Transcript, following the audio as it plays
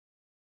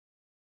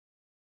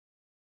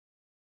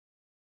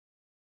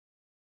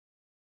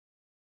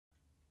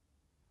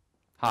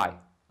Hi,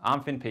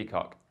 I'm Finn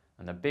Peacock,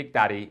 and the big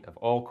daddy of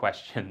all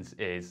questions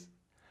is,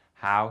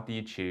 how do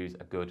you choose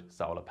a good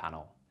solar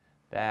panel?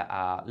 There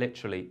are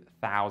literally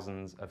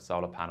thousands of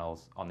solar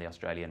panels on the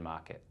Australian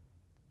market.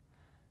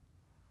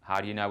 How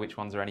do you know which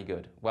ones are any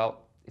good?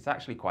 Well, it's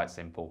actually quite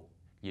simple.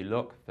 You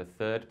look for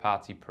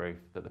third-party proof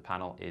that the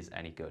panel is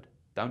any good.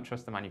 Don't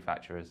trust the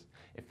manufacturers.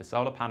 If the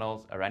solar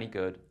panels are any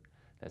good,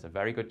 there's a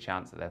very good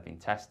chance that they've been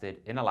tested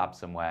in a lab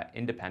somewhere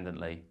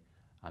independently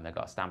and they've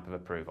got a stamp of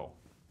approval.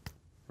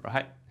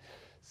 Right?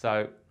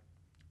 So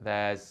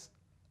there's,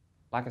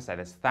 like I say,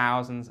 there's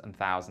thousands and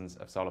thousands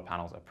of solar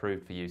panels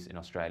approved for use in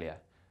Australia.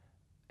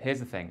 Here's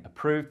the thing,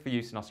 approved for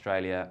use in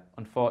Australia,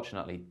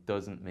 unfortunately,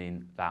 doesn't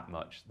mean that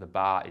much. The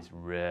bar is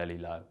really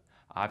low.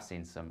 I've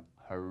seen some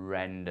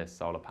horrendous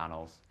solar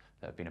panels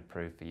that have been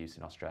approved for use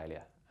in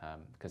Australia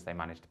because they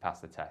managed to pass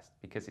the test,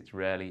 because it's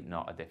really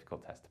not a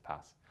difficult test to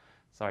pass.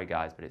 Sorry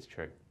guys, but it's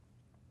true.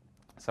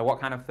 So what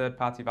kind of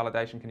third-party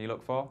validation can you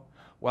look for?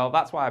 Well,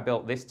 that's why I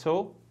built this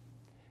tool.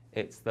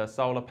 It's the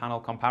solar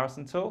panel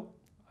comparison tool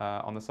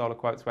on the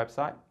SolarQuotes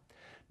website.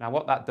 Now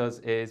what that does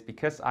is,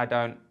 because I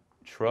don't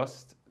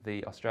trust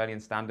the Australian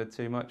standard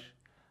too much,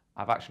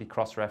 I've actually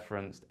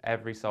cross-referenced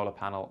every solar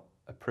panel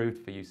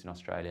approved for use in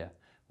Australia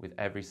with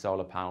every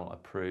solar panel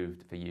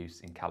approved for use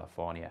in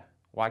California.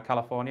 Why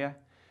California?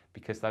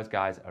 Because those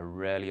guys are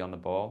really on the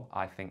ball.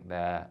 I think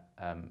their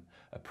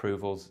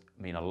approvals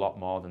mean a lot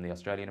more than the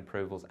Australian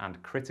approvals,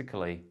 and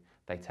critically,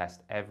 they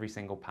test every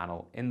single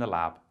panel in the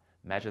lab,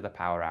 measure the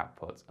power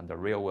outputs under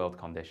real-world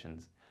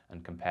conditions,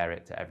 and compare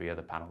it to every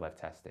other panel they've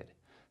tested.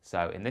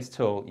 So in this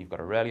tool, you've got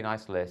a really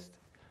nice list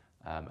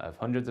of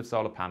hundreds of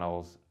solar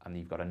panels, and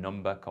you've got a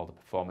number called the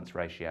performance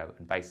ratio,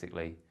 and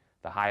basically,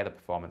 the higher the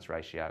performance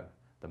ratio,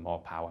 the more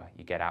power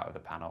you get out of the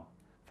panel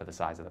for the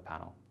size of the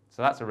panel.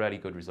 So that's a really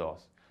good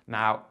resource.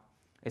 Now,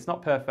 it's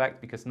not perfect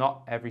because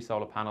not every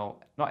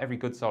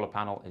good solar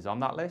panel is on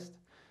that list.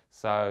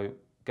 So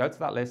go to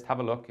that list, have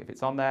a look. If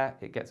it's on there,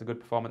 it gets a good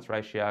performance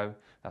ratio.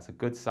 That's a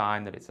good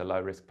sign that it's a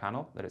low-risk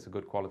panel, that it's a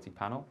good quality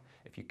panel.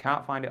 If you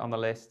can't find it on the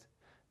list,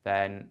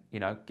 then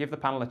give the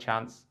panel a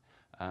chance.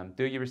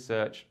 Do your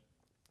research.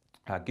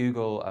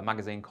 Google a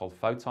magazine called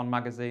Photon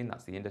Magazine.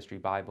 That's the industry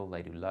Bible.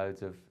 They do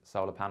loads of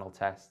solar panel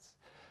tests.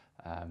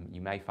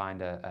 You may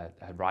find a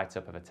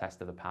write-up of a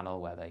test of the panel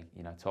where they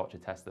torture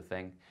test the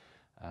thing.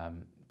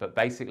 But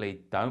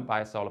basically, don't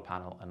buy a solar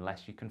panel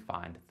unless you can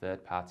find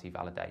third-party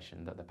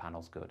validation that the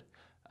panel's good.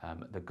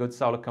 The good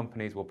solar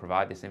companies will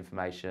provide this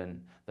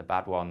information. The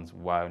bad ones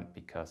won't,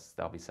 because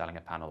they'll be selling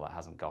a panel that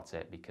hasn't got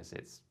it because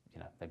it's,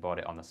 they bought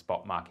it on the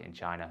spot market in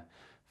China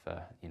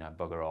for,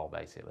 bugger all,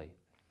 basically.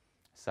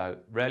 So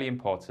really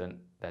important.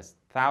 There's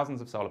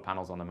thousands of solar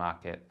panels on the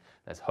market.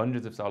 There's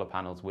hundreds of solar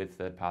panels with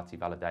third-party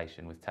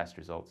validation with test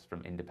results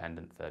from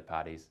independent third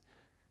parties.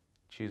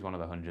 Choose one of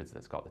the hundreds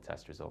that's got the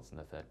test results and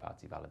the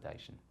third-party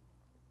validation.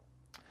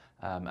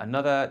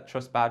 Another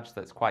trust badge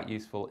that's quite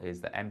useful is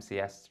the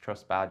MCS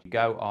trust badge. You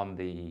go on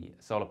the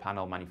solar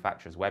panel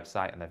manufacturer's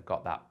website and they've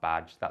got that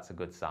badge. That's a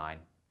good sign.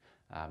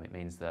 It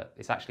means that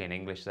it's actually an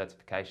English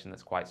certification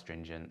that's quite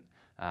stringent.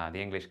 The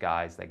English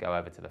guys, they go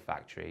over to the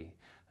factory,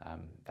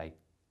 they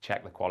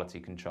check the quality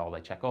control,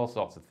 they check all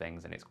sorts of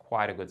things, and it's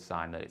quite a good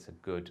sign that it's a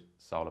good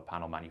solar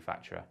panel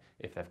manufacturer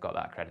if they've got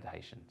that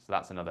accreditation. So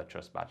that's another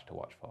trust badge to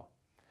watch for.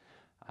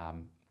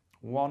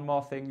 One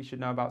more thing you should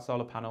know about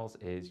solar panels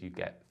is you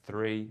get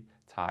 3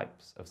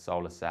 types of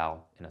solar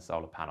cell in a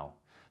solar panel.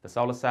 The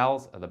solar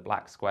cells are the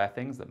black square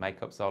things that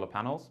make up solar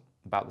panels,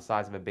 about the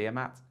size of a beer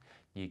mat.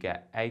 You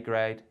get A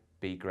grade,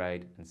 B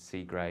grade, and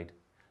C grade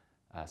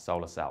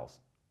solar cells.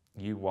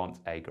 You want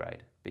A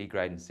grade. B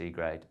grade and C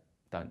grade,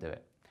 don't do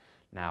it.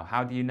 Now,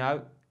 how do you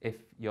know if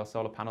your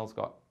solar panel's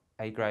got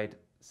A grade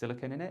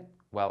silicon in it?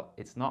 Well,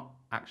 it's not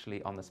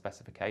actually on the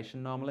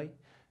specification normally.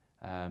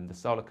 The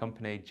solar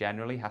company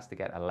generally has to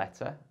get a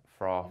letter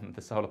from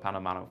the solar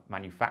panel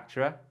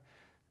manufacturer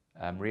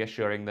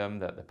reassuring them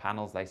that the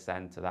panels they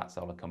send to that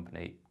solar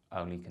company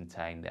only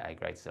contain the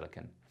A-grade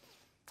silicon.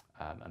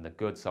 And the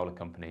good solar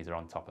companies are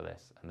on top of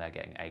this, and they're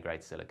getting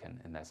A-grade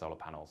silicon in their solar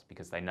panels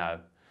because they know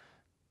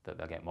that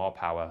they'll get more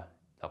power,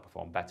 they'll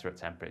perform better at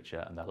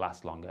temperature, and they'll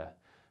last longer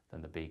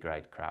than the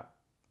B-grade crap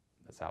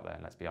that's out there.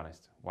 And let's be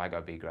honest, why go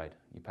B-grade?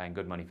 You're paying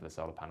good money for the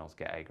solar panels,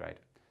 get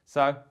A-grade.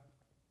 So,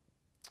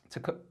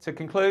 to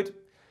conclude,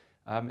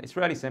 it's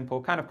really simple,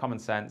 kind of common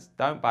sense.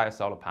 Don't buy a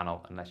solar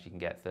panel unless you can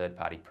get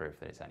third-party proof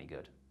that it's any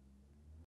good.